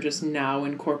companies are just now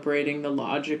incorporating the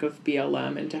logic of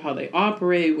BLM into how they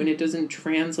operate when it doesn't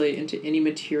translate into any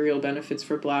material benefits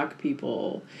for Black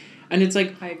people. And it's,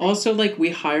 like, also, like,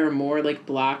 we hire more, like,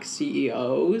 Black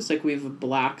CEOs. Like, we have a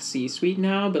Black C-suite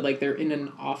now, but, like, they're in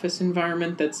an office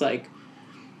environment that's, like,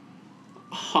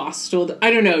 hostile.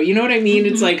 I don't know. You know what I mean?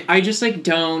 Mm-hmm. It's, like, I just, like,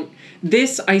 don't...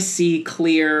 This, I see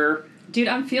clear... Dude,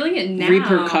 I'm feeling it now.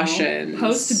 Repercussions.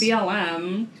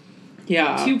 Post-BLM...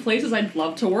 Yeah. 2 places I'd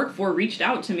love to work for reached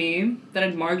out to me that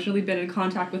I'd marginally been in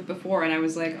contact with before, and I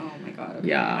was like, oh my god, okay.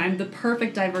 Yeah. I'm the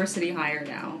perfect diversity hire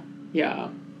now. Yeah.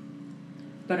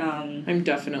 But, I'm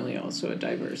definitely also a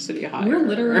diversity hire. We're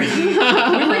literally... we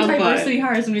were diversity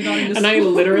hires when we got into school. And I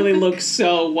literally look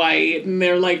so white, and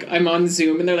they're like, I'm on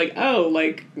Zoom, and they're like, oh,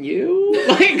 like, you?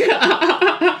 Like...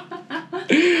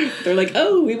 They're like,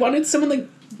 oh, we wanted someone, like,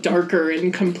 darker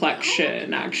in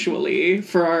complexion, actually,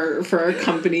 for our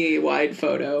company-wide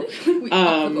photo. We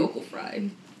upped the vocal fry.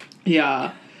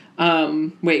 Yeah.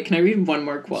 Wait, can I read one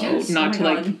more quote? Yes, Not to,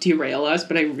 like, derail us,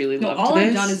 but I really loved this. All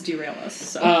I've done is derail us,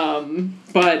 so.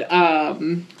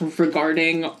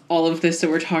 Regarding all of this that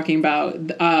we're talking about,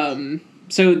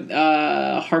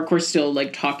 Hardcore's still,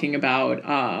 like, talking about,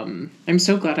 I'm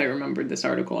so glad I remembered this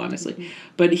article, honestly, mm-hmm.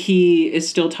 But he is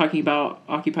still talking about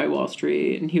Occupy Wall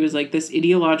Street, and he was like, this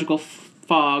ideological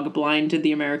fog blinded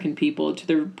the American people to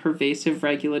the pervasive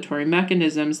regulatory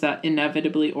mechanisms that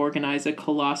inevitably organize a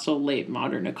colossal late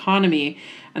modern economy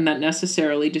and that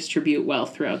necessarily distribute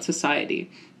wealth throughout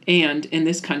society. And in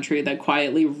this country that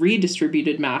quietly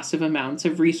redistributed massive amounts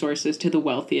of resources to the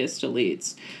wealthiest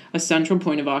elites. A central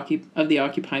point of the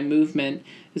Occupy movement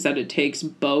is that it takes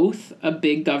both a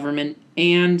big government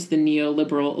and the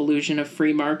neoliberal illusion of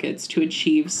free markets to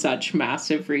achieve such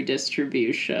massive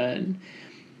redistribution.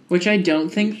 Which I don't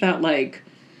think that, like,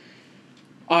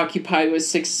 Occupy was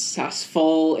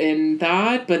successful in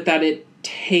that, but that it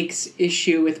takes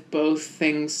issue with both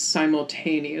things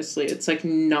simultaneously. It's, like,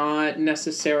 not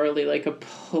necessarily, like, a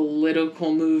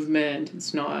political movement.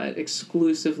 It's not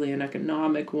exclusively an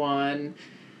economic one.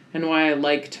 And why I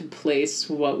like to place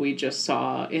what we just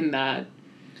saw in that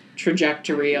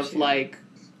trajectory of, like,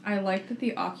 I like that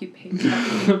the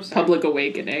occupation... Public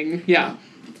awakening. Yeah.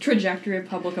 Trajectory of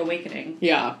public awakening.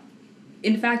 Yeah.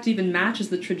 In fact, even matches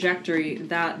the trajectory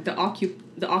that the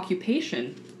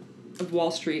occupation of Wall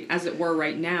Street, as it were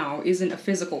right now, isn't a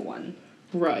physical one.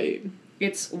 Right.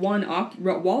 It's one...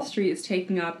 Wall Street is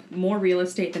taking up more real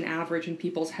estate than average in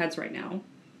people's heads right now.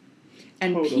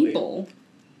 And people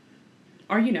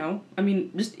are, I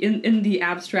mean, just in the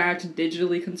abstract,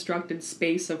 digitally constructed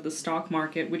space of the stock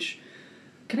market, which...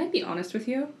 Can I be honest with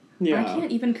you? Yeah. I can't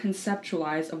even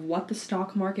conceptualize of what the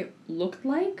stock market looked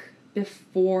like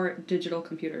before digital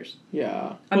computers.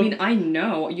 Yeah. I mean, I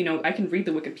know, I can read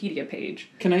the Wikipedia page.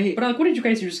 Can I... But, what did you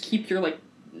guys do? Just keep your,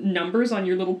 numbers on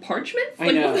your little parchments?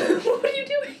 I know. What are you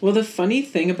doing? Well, the funny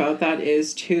thing about that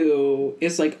is, too,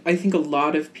 is, I think a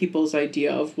lot of people's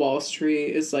idea of Wall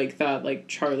Street is, that,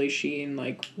 Charlie Sheen,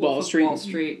 Wall Street... Wall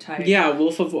Street type. Yeah,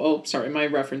 sorry, my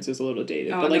reference is a little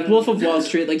dated. Oh, but, Wolf of Wall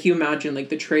Street, you imagine,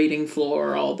 the trading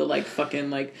floor, all the, fucking,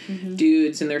 mm-hmm.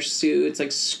 dudes in their suits,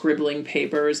 scribbling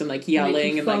papers and,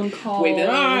 yelling and, calls. waving,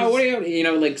 what are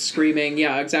you... screaming.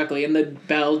 Yeah, exactly. And the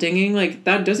bell dinging,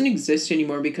 that doesn't exist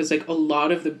anymore because, a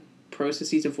lot of the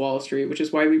processes of Wall Street, which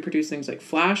is why we produce things like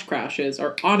flash crashes,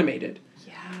 are automated.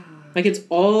 Yeah. It's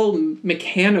all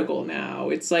mechanical now.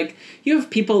 It's you have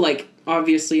people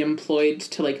obviously employed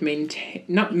to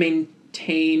not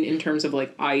maintain in terms of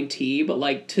IT,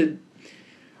 but to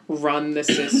run the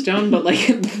system, but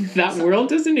that world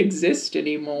doesn't exist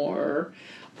anymore.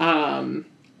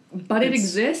 But it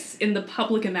exists in the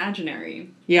public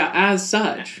imaginary. Yeah, as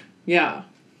such. Yeah.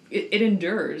 It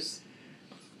endures.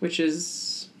 Which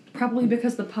is... Probably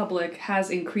because the public has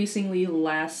increasingly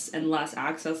less and less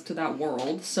access to that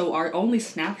world, so our only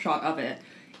snapshot of it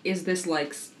is this,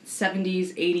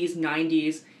 70s, 80s,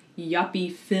 90s yuppie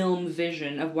film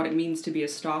vision of what it means to be a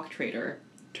stock trader.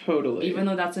 Totally. Even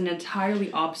though that's an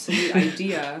entirely obsolete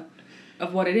idea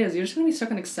of what it is. You're just gonna be stuck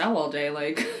in Excel all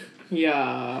day,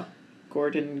 Yeah.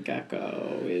 Gordon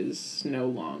Gekko is no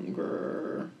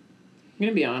longer... I'm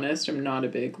gonna be honest, I'm not a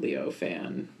big Leo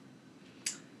fan.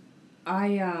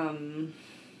 I'm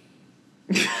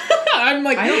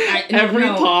every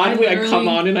pod I come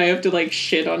on and I have to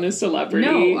shit on a celebrity.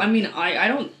 No, I mean I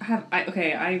don't have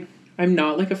I'm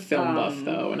not a film buff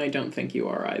though, and I don't think you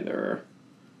are either.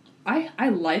 I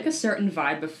like a certain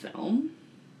vibe of film.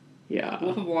 Yeah.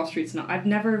 Wolf of Wall Street's not. I've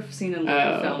never seen a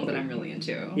Leo film that I'm really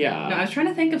into. Yeah. No, I was trying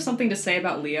to think of something to say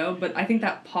about Leo, but I think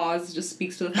that pause just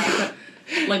speaks to the fact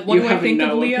that what do I think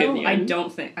of Leo? Opinion. I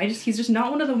don't think. He's just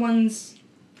not one of the ones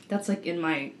that's in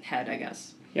my head, I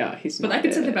guess. Yeah, he's not. But I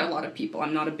could say that about a lot of people. I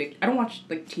don't watch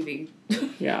TV.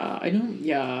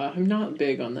 I'm not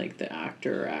big on the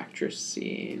actor or actress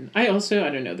scene. I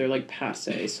don't know, they're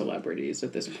passé celebrities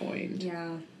at this point.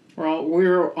 Yeah.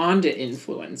 We're on to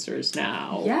influencers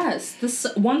now. Yes,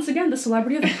 once again the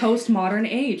celebrity of the postmodern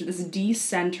age, this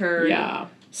de-centered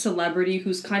celebrity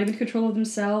who's kind of in control of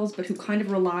themselves, but who kind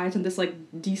of relies on this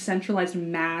decentralized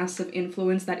mass of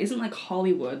influence that isn't like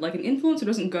Hollywood. An influencer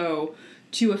doesn't go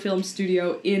to a film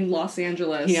studio in Los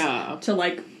Angeles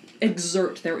to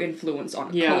exert their influence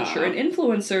on culture. An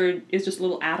influencer is just a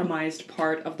little atomized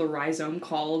part of the rhizome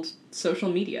called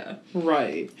social media.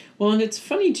 Right. Well, and it's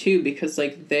funny too because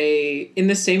they, in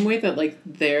the same way that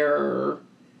they're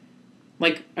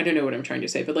I don't know what I'm trying to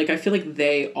say, but I feel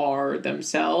they are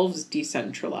themselves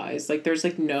decentralized. There's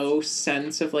no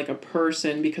sense of a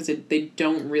person because they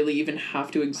don't really even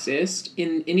have to exist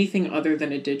in anything other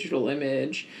than a digital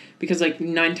image because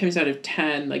 9 times out of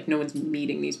 10 no one's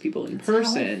meeting these people in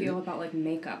person. That's how I feel about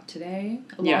makeup today.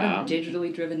 A lot of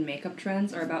digitally driven makeup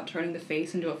trends are about turning the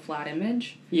face into a flat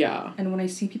image. Yeah. And when I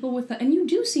see people with and you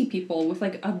do see people with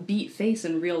a beat face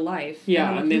in real life.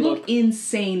 Yeah, and they look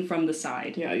insane from the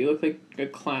side. Yeah, you look like a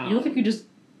clown. You look like you just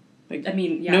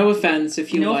no offense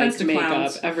if you like makeup.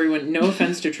 Clowns. Everyone, no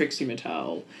offense to Trixie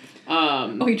Mattel.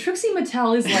 Okay, Trixie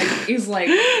Mattel is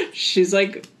she's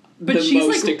but the she's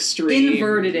most extreme.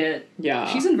 Inverted it. Yeah.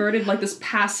 She's inverted this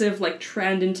passive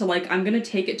trend into I'm gonna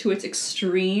take it to its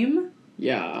extreme.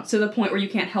 Yeah. To the point where you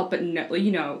can't help but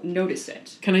notice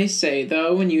it. Can I say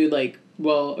though, when you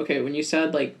when you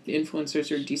said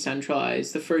influencers are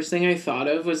decentralized, the first thing I thought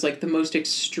of was the most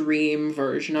extreme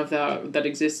version of that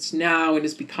exists now and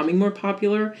is becoming more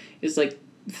popular is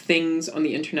things on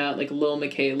the internet Lil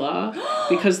Miquela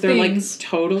because they're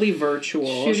totally virtual.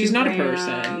 Shooty She's not Graham, a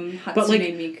person. Hatsune But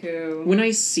Miku. When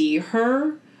I see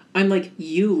her, I'm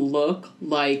you look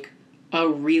like a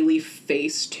really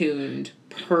face-tuned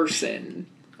person.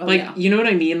 Oh, like, yeah. you know what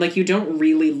I mean? Like, you don't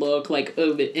really look like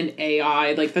an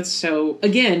AI. Like, that's so,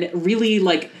 again, really,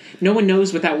 like, no one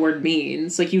knows what that word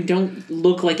means. Like, you don't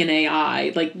look like an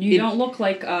AI. Like, you don't look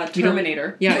like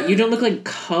Terminator. You don't look like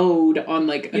code on,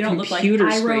 like, a computer screen. You don't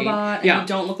look like iRobot, and yeah. you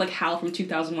don't look like Hal from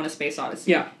 2001: A Space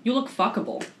Odyssey. Yeah. You look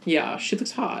fuckable. Yeah, she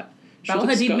looks hot. Bella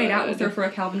Hadid made out with her for a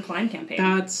Calvin Klein campaign.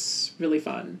 That's really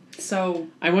fun. So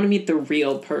I want to meet the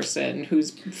real person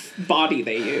whose body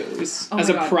they use as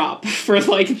a prop for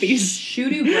like these.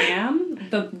 Shudu Graham,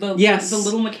 the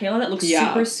little Michaela that looks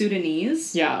super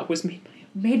Sudanese. Yeah, was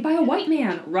made by a white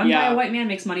man. Run by a white man,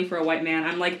 makes money for a white man.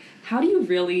 I'm like, how do you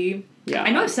really? Yeah.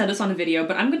 I know I've said this on a video,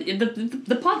 but I'm gonna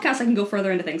the podcast. I can go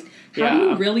further into things. How do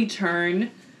you really turn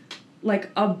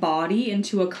like a body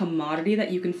into a commodity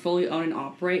that you can fully own and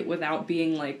operate without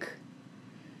being like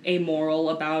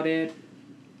amoral about it?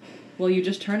 Well, you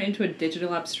just turn it into a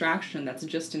digital abstraction that's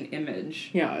just an image.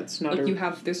 Yeah, it's not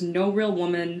like there's no real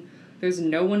woman, there's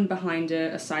no one behind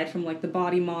it aside from like the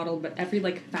body model, but every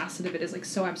like facet of it is like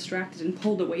so abstracted and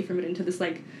pulled away from it into this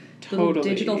like little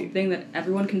digital thing that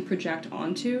everyone can project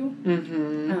onto.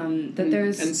 Mm-hmm. That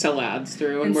there's and sell ads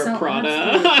through and wear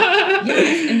Prada.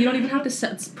 Yes, and you don't even have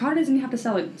to Prada doesn't even have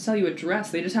to sell you a dress.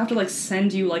 They just have to like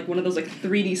send you like one of those like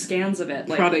 3D scans of it.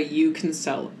 Like, Prada, you can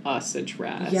sell us a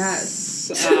dress.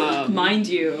 Yes, mind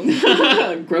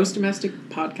you. Gross Domestic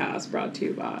Podcast brought to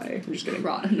you by. I'm just kidding.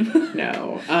 Rotten.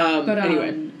 No. But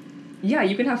anyway. Yeah,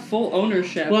 you can have full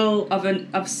ownership of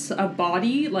a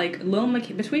body like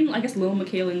between I guess Lil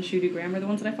Michaela and Shudu Graham are the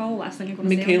ones that I follow. Last thing I'm going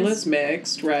to say. Michaela's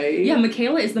mixed, right? Yeah,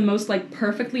 Michaela is the most like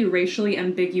perfectly racially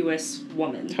ambiguous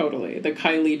woman. Totally, the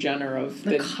Kylie Jenner of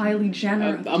the Kylie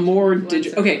Jenner. A more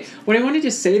digital. Okay, what I wanted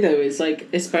to say though is like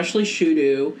especially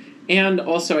Shudu and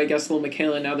also I guess Lil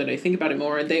Michaela. Now that I think about it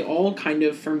more, they all kind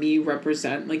of for me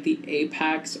represent like the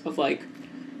apex of like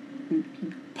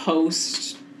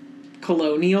post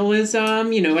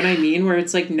colonialism, you know what I mean? Where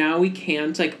it's like now we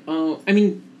can't like own. I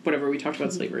mean, whatever, we talked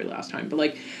about slavery last time, but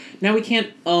like now we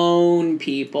can't own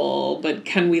people, but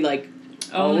can we like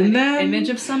own them? Image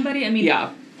of somebody? I mean,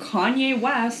 Kanye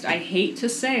West, I hate to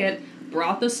say it,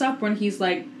 brought this up when he's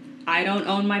like, I don't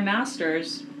own my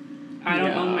masters. I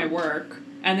don't own my work.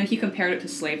 And then he compared it to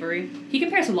slavery. He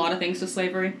compares a lot of things to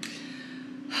slavery.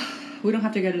 We don't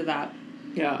have to get into that.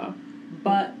 Yeah.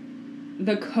 But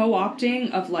the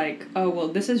co-opting of like, oh, well,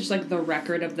 this is just like the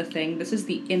record of the thing. This is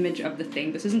the image of the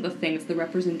thing. This isn't the thing. It's the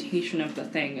representation of the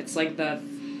thing. It's like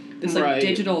this like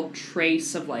digital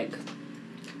trace of like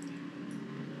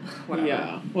whatever.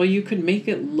 Yeah. Well, you could make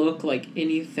it look like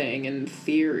anything in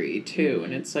theory too,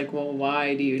 and it's like, well,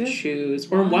 why do you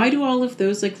choose, or why do all of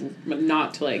those like,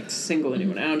 not to like single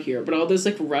anyone out here, but all those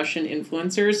like Russian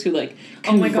influencers who like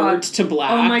convert to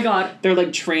black. Oh my god, they're like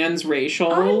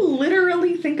transracial. I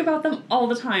literally think about them all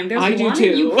the time. I do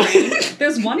too.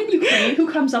 There's one in Ukraine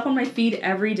who comes up on my feed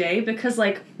every day because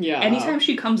like anytime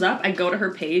she comes up, I go to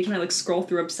her page and I like scroll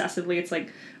through obsessively. It's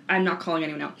like I'm not calling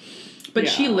anyone out. But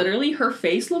she literally, her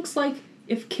face looks like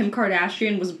if Kim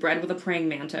Kardashian was bred with a praying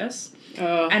mantis.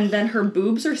 And then her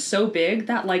boobs are so big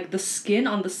that, like, the skin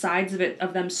on the sides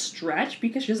of them stretch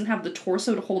because she doesn't have the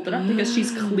torso to hold it up because she's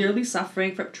clearly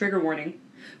suffering from, trigger warning,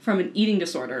 from an eating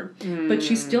disorder. But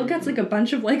she still gets, like, a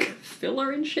bunch of, like,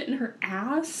 filler and shit in her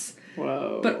ass.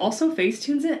 Whoa. But also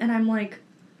Facetunes it, and I'm like,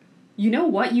 you know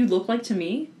what you look like to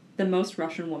me? The most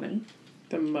Russian woman.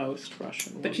 The most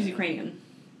Russian woman. But she's Ukrainian.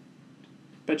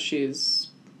 But she's...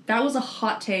 That was a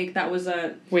hot take. That was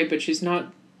a... Wait, but she's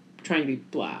not trying to be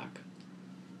black,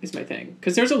 is my thing.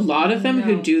 Because there's a lot of them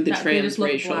who do the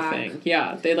transracial thing.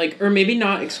 Yeah, they like... Or maybe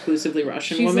not exclusively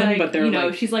Russian women, like, but they're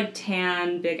like... she's like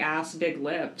tan, big ass, big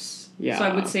lips. Yeah. So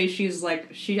I would say she's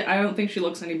like... I don't think she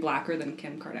looks any blacker than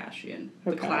Kim Kardashian.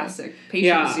 The classic.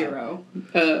 Patient zero.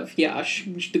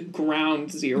 The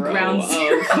ground zero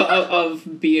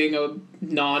of being a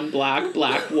non-black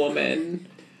black woman.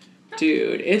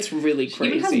 Dude, it's really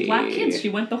crazy. She even has black kids. She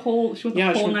went the whole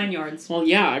 9 yards. Well,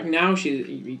 yeah, now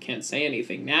you can't say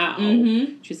anything now.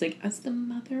 Mm-hmm. She's like, as the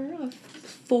mother of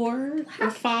 4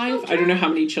 or 5, I don't know how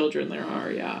many children there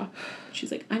are, yeah.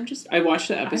 She's like, I watched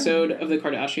the episode of the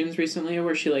Kardashians recently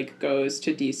where she, like, goes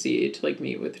to DC to, like,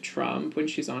 meet with Trump when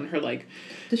she's on her, like...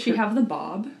 Does she have the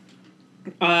bob?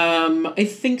 I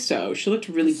think so. She looked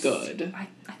really good. I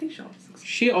think she always looks good.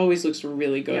 She always looks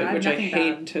really good, which I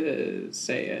hate to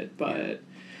say it, but...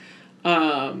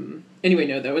 Anyway,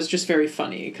 no, that was just very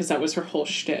funny, because that was her whole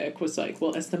shtick, was like,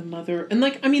 well, as the mother... And,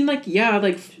 like, I mean, like, yeah,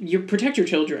 like, you protect your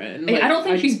children. Like, I don't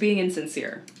think she's being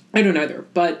insincere. I don't either,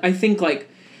 but I think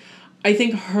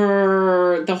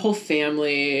her, the whole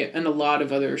family, and a lot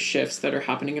of other shifts that are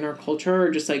happening in our culture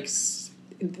are just, like,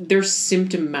 they're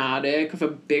symptomatic of a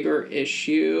bigger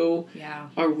issue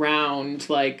around,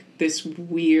 like, this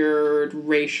weird,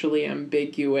 racially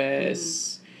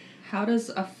ambiguous... How does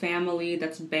a family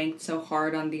that's banked so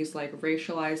hard on these, like,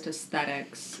 racialized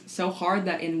aesthetics, so hard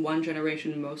that in one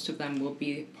generation most of them will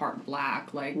be part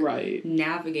black, like,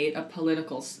 navigate a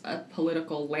political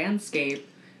landscape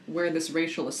where this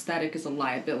racial aesthetic is a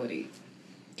liability?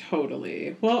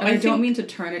 Totally. Well, and I don't mean to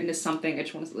turn it into something, I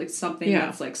just want to, like, something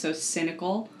that's, like, so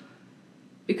cynical,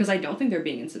 because I don't think they're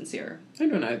being insincere. I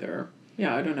don't either.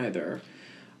 Yeah, I don't either.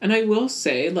 And I will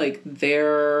say, like,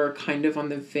 they're kind of on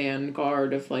the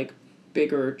vanguard of, like,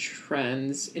 bigger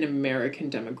trends in American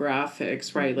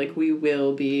demographics, right? Like, we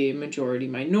will be majority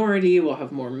minority, we'll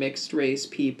have more mixed race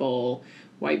people,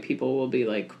 white people will be,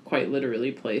 like, quite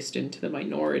literally placed into the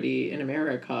minority in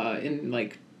America in,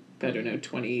 like, I don't know,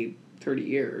 20, 30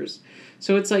 years.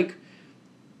 So it's like,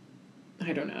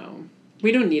 I don't know.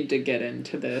 We don't need to get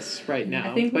into this right now.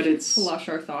 I think we should flush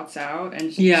our thoughts out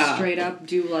and just straight up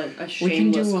do, like, a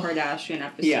shameless Kardashian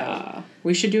episode. Yeah.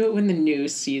 We should do it when the new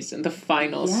season, the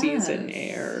final season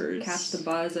airs. Catch the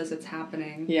buzz as it's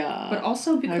happening. Yeah. But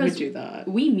also because I would do that.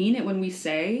 We mean it when we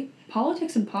say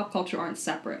politics and pop culture aren't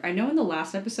separate. I know in the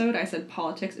last episode I said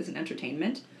politics isn't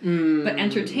entertainment. But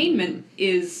entertainment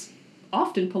is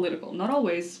often political. Not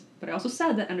always, but I also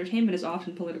said that entertainment is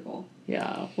often political.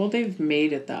 Yeah, well, they've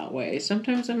made it that way.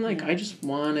 Sometimes I'm like, I just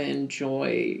want to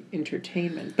enjoy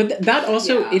entertainment. But that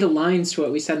also, it aligns to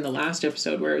what we said in the last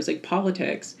episode, where it was, like,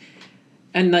 politics.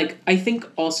 And, like, I think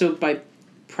also by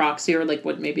proxy, or, like,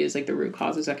 what maybe is, like, the root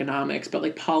cause is economics, but,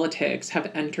 like, politics have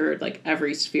entered, like,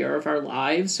 every sphere of our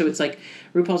lives. So it's, like,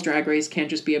 RuPaul's Drag Race can't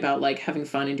just be about, like, having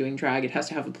fun and doing drag. It has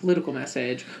to have a political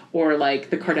message. Or,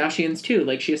 like, the Kardashians, too.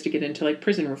 Like, she has to get into, like,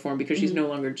 prison reform because she's no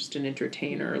longer just an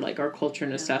entertainer. Like, our culture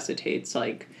necessitates,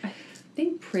 like... I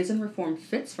think prison reform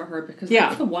fits for her because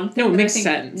that's the one thing that I think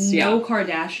sense. No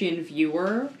Kardashian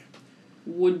viewer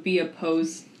would be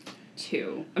opposed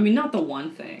to. I mean, not the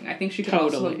one thing. I think she could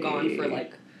also have gone for,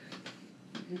 like...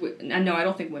 No, I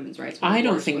don't think women's rights would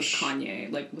worse with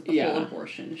Kanye, like, with the whole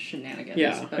abortion shenanigans.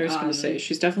 Yeah, but, I was going to say,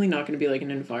 she's definitely not going to be, like,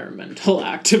 an environmental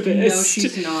activist. No,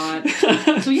 she's not.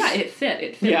 So, yeah, it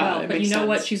fit well. But you know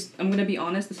what? I'm going to be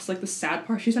honest, this is, like, the sad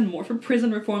part. She's done more for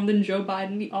prison reform than Joe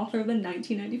Biden, the author of the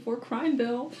 1994 crime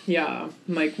bill. Yeah.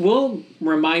 Like, we'll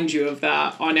remind you of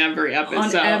that on every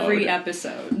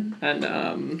episode.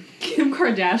 And, Kim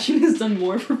Kardashian has done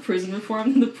more for prison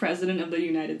reform than the President of the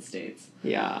United States.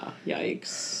 Yeah.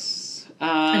 Yikes.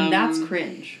 And that's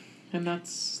cringe. And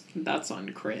that's on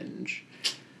cringe.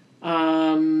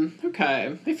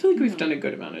 Okay. I feel like we've done a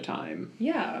good amount of time.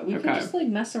 Yeah, we can just, like,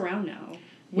 mess around now.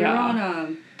 We're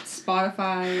on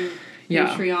Spotify,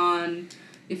 Patreon.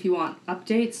 If you want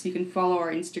updates, you can follow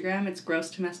our Instagram. It's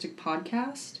Gross Domestic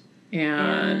Podcast.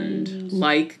 And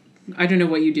like, I don't know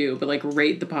what you do, but, like,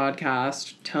 rate the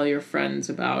podcast, tell your friends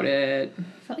about it. I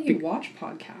felt like you watch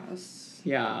podcasts.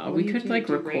 Yeah, we could, like,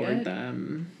 record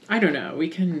them. I don't know. We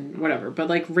can, whatever. But,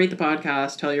 like, rate the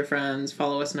podcast, tell your friends,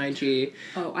 follow us on IG.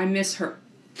 Oh, I miss her.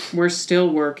 We're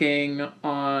still working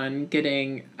on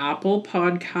getting Apple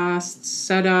Podcasts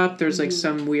set up. There's, like,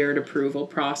 some weird approval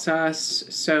process.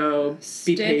 So,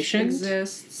 be patient. Stitch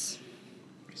exists.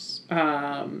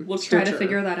 We'll Stitcher. try to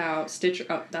figure that out. Stitcher.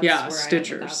 Oh, that's where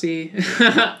Stitcher. I am with that. See,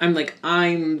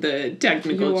 I'm the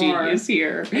technical genius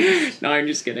here. No, I'm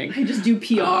just kidding. I just do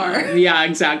PR. Yeah,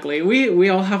 exactly. We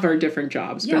all have our different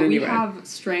jobs. Yeah, but anyway. We have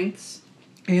strengths.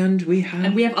 And we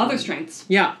have other strengths.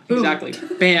 Yeah, Boom. Exactly.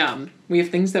 Bam. We have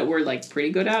things that we're, like, pretty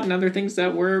good at and other things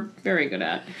that we're very good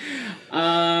at.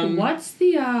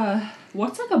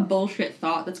 What's like a bullshit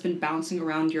thought that's been bouncing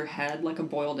around your head like a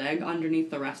boiled egg underneath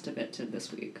the rest of it to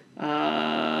this week?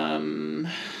 I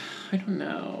don't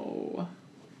know.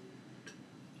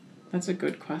 That's a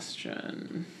good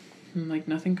question. Like,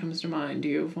 nothing comes to mind. Do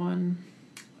you have one?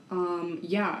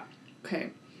 Yeah. Okay.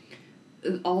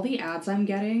 All the ads I'm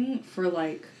getting for,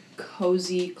 like,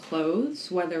 cozy clothes,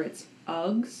 whether it's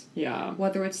Uggs,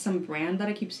 whether it's some brand that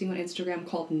I keep seeing on Instagram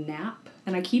called Nap,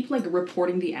 and I keep, like,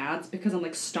 reporting the ads because I'm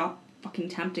like, stop fucking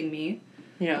tempting me.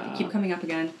 Yeah. They keep coming up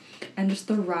again. And just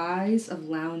the rise of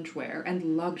loungewear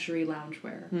and luxury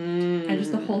loungewear. And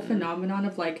just the whole phenomenon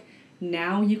of, like,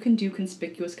 now you can do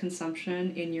conspicuous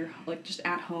consumption in your, like, just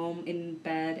at home, in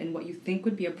bed, in what you think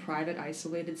would be a private,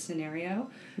 isolated scenario.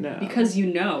 No. Because you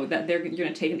know that you're going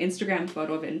to take an Instagram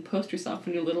photo of it and post yourself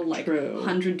in your little, like,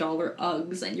 $100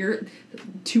 Uggs and your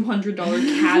 $200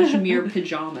 cashmere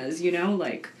pajamas, you know?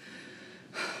 Like,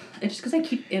 it's just because I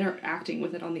keep interacting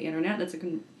with it on the internet. That's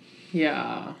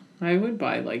Yeah. I would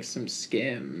buy, like, some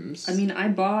Skims. I mean, I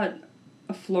bought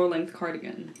a floor-length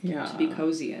cardigan to be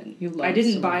cozy in. I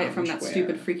didn't buy it from that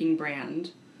stupid freaking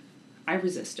brand. I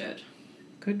resisted.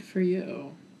 Good for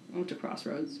you. I went to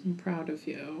Crossroads. I'm proud of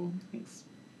you. Thanks.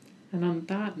 And on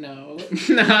that note,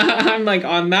 I'm like,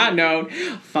 on that note,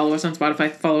 follow us on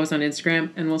Spotify, follow us on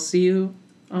Instagram, and we'll see you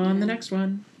on the next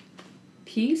one.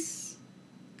 Peace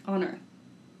on Earth.